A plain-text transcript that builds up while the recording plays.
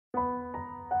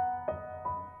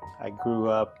I grew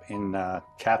up in a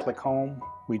Catholic home.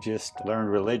 We just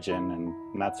learned religion and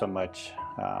not so much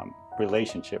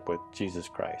relationship with Jesus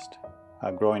Christ.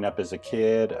 Growing up as a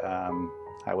kid,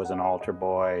 I was an altar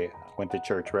boy, went to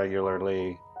church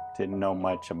regularly, didn't know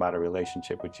much about a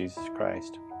relationship with Jesus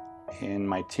Christ. In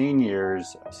my teen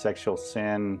years, sexual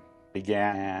sin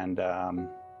began, and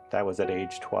that was at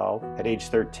age 12. At age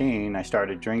 13, I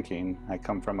started drinking. I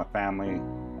come from a family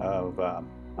of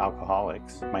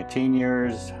alcoholics. My teen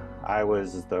years, I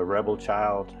was the rebel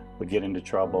child, would get into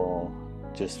trouble,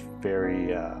 just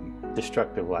very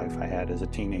destructive life I had as a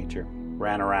teenager.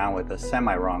 Ran around with a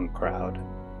semi-wrong crowd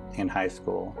in high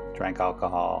school, drank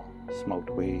alcohol, smoked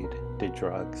weed, did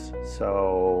drugs.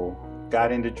 So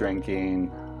got into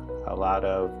drinking, a lot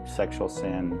of sexual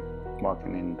sin,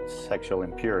 walking in sexual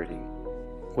impurity.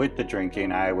 With the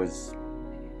drinking, I was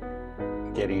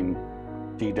getting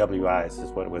DWIs,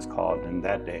 is what it was called in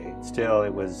that day. Still,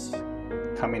 it was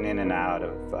coming in and out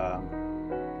of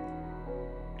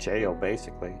jail,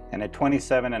 basically. And at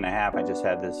 27 and a half, I just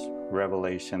had this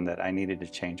revelation that I needed to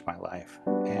change my life.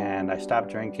 And I stopped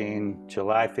drinking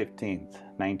July 15th,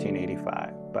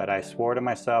 1985. But I swore to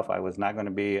myself I was not going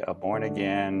to be a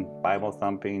born-again,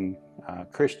 Bible-thumping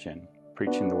Christian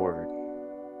preaching the Word.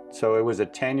 So it was a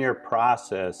 10-year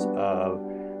process of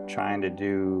trying to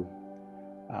do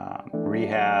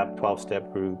rehab,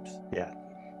 12-step groups. Yeah,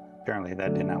 apparently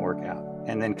that did not work out.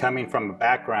 And then coming from a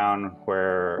background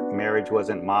where marriage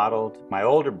wasn't modeled, my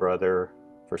older brother,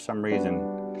 for some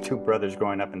reason, two brothers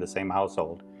growing up in the same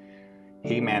household,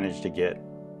 he managed to get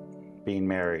being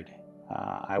married.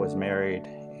 I was married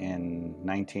in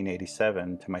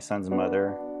 1987 to my son's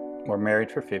mother. We're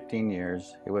married for 15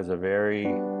 years. It was a very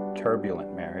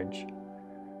turbulent marriage.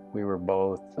 We were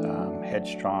both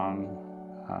headstrong,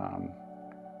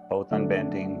 both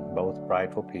unbending, both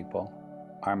prideful people.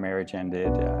 Our marriage ended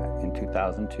in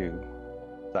 2002.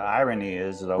 The irony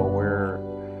is,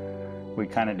 though, we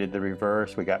kind of did the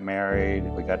reverse. We got married,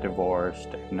 we got divorced,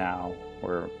 and now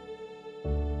we're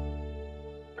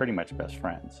pretty much best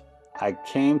friends. I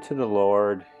came to the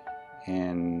Lord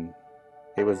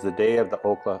it was the day of the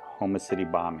Oklahoma City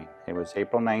bombing. It was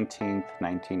April 19th,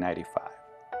 1995.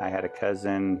 I had a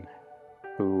cousin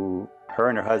who, her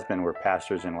and her husband were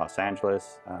pastors in Los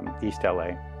Angeles, East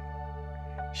LA.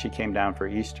 She came down for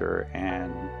Easter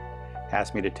and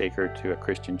asked me to take her to a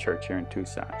Christian church here in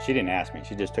Tucson. She didn't ask me,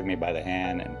 she just took me by the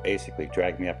hand and basically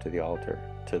dragged me up to the altar,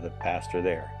 to the pastor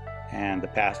there. And the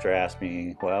pastor asked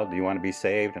me, well, do you want to be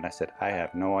saved? And I said, I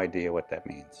have no idea what that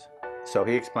means. So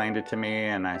he explained it to me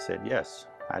and I said, yes,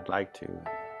 I'd like to.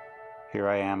 Here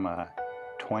I am, a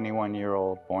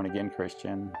 21-year-old born-again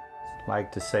Christian. I'd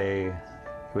like to say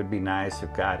it would be nice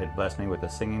if God had blessed me with a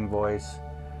singing voice,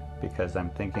 because I'm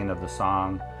thinking of the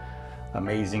song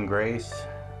Amazing Grace,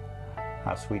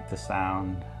 how sweet the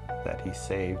sound that he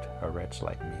saved a wretch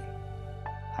like me.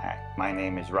 Hi, my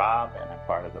name is Rob and I'm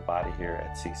part of the body here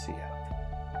at CCL.